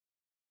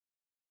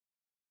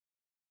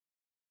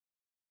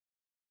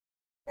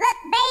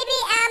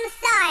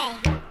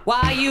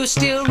Why you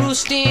still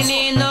roosting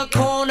in the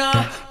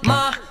corner?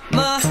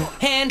 Mama,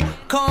 hen,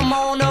 come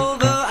on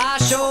over. I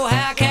show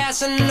how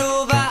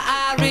Casanova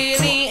I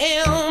really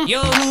am. Yo,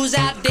 who's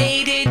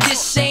outdated?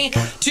 This ain't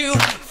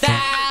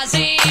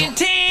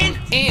 2010.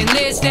 In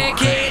this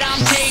decade, I'm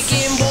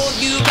taking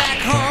both you back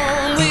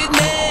home with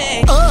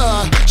me.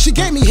 She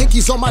gave me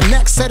hickeys on my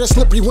neck, said it's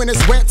slippery when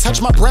it's wet.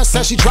 Touched my breast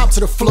as she dropped to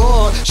the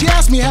floor. She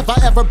asked me, have I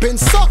ever been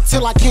sucked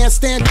till I can't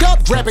stand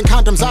up, grabbing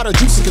condoms out of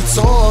juicy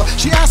couture.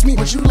 She asked me,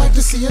 would you like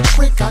to see a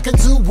trick I can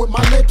do with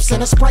my lips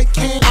and a Sprite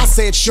can? I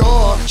said,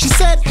 sure. She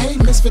said, hey,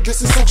 misfit,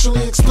 this is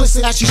sexually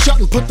explicit, as she shut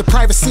and put the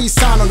privacy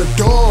sign on the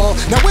door.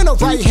 Now in her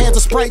right hand's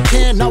a Sprite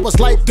can. I was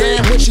like,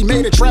 damn, when she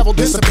made it travel,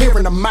 disappear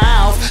in the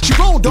mouth. She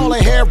rolled all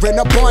her hair in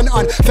a bun,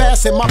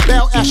 unfastened my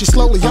belt as she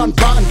slowly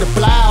unbuttoned the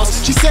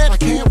blouse. She said, I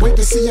can't wait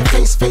to see your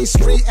face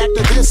react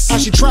to this.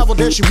 As she traveled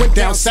there, she went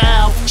down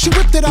south. She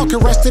whipped it out,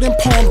 caressed it, and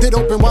palmed it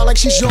open while like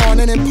she's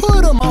yawning and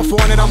put her mouth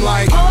on it. I'm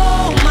like,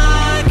 oh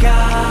my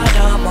God,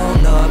 I'm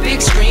on the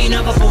big screen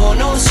of a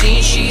porno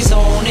scene. She's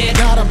on it.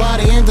 Got her by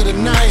the end of the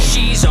night.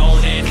 She's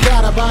on it.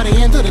 Got her by the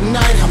end of the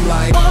night. I'm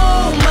like,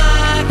 oh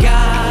my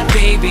God,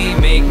 baby,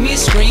 make me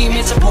scream.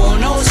 It's a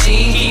porno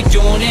scene. Keep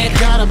doing it.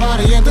 Got her by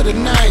the end of the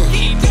night.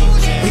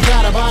 We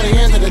got her by the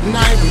end of the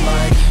night. We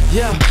like,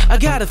 yeah, I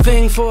got a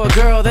thing for a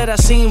girl that I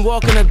seen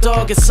walking a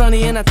dog. It's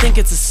sunny and I think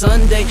it's a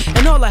Sunday,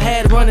 and all I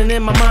had running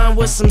in my mind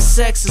was some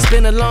sex. It's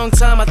been a long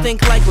time, I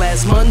think like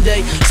last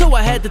Monday. So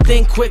I had to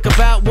think quick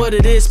about what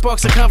it is.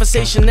 Sparks a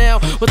conversation now,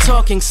 we're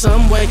talking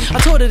some way. I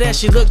told her that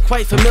she looked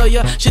quite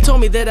familiar. She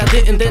told me that I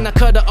didn't, then I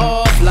cut her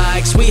off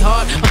like,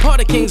 sweetheart, I'm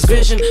part of King's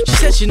vision. She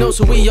said she knows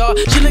who we are.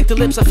 She licked the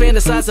lips, I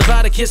fantasized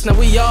about a kiss. Now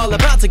we all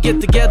about to get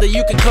together,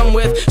 you can come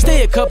with.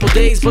 Stay a couple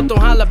days, but don't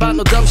holler about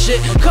no dumb shit.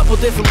 Couple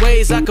different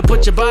ways I could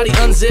put your body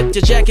unzipped,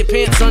 your jacket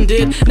pants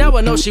undid. Now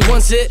I know she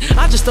wants it.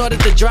 I just started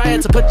to dry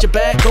it to put your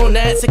back on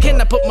that. So can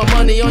I put my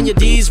money on your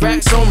D's,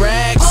 racks on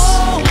racks?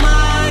 Oh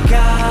my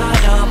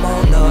God, I'm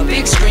on the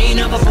big screen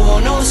of a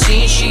porno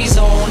scene. She's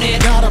on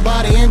it. got her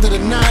by the end of the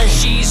night.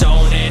 She's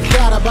on it.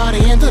 Got her by the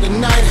end of the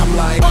night. I'm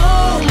like,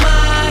 oh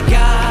my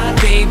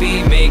God,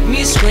 baby, make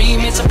me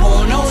scream. It's a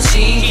porno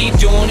scene. Keep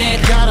doing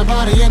it. got her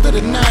by the end of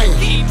the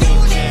night.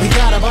 We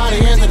got her by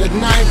the end of the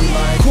night. We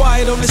like,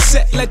 quiet on the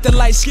set, let the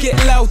lights get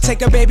low.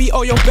 Take a baby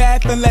oil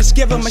bath and let's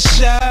give him a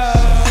show.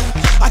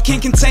 I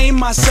can't contain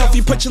myself.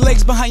 You put your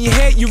legs behind your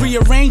head, you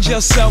rearrange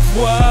yourself.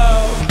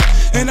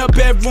 Whoa. In her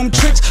bedroom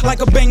tricks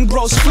like a Bang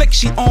Bros flick.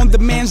 She on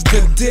demands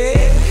the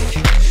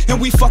dick, and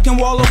we fucking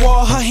wall to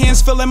wall. Her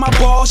hands filling my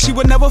balls. She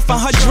would never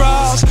find her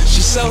drawers.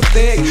 She's so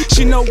thick,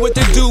 she know what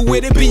to do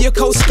with it. Be a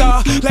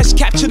co-star. Let's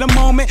capture the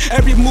moment.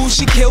 Every move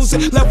she kills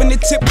it. Loving the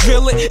tip,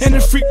 drill it, and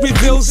the freak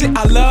reveals it.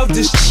 I love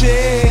this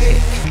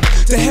chick.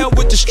 To hell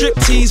with the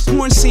striptease,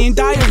 porn scene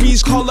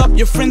diaries. Call up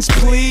your friends,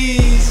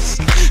 please.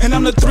 And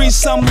I'm the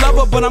threesome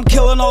lover, but I'm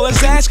killing all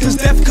his ass, cause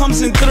death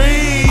comes in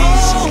threes.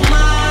 Oh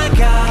my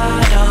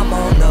God, I'm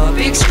on the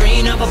big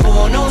screen of a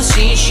porno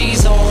scene.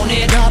 She's on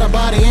it. got her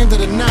by the end of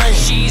the night.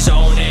 She's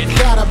on it.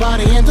 Got her by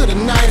the end of the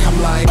night.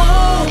 I'm like,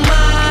 oh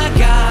my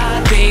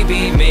God,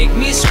 baby, make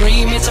me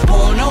scream. It's a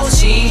porno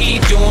scene.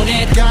 Keep doing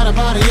it. got her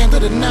by the end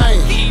of the night.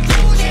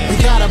 We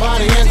got her by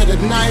the end of the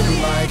night.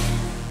 We like,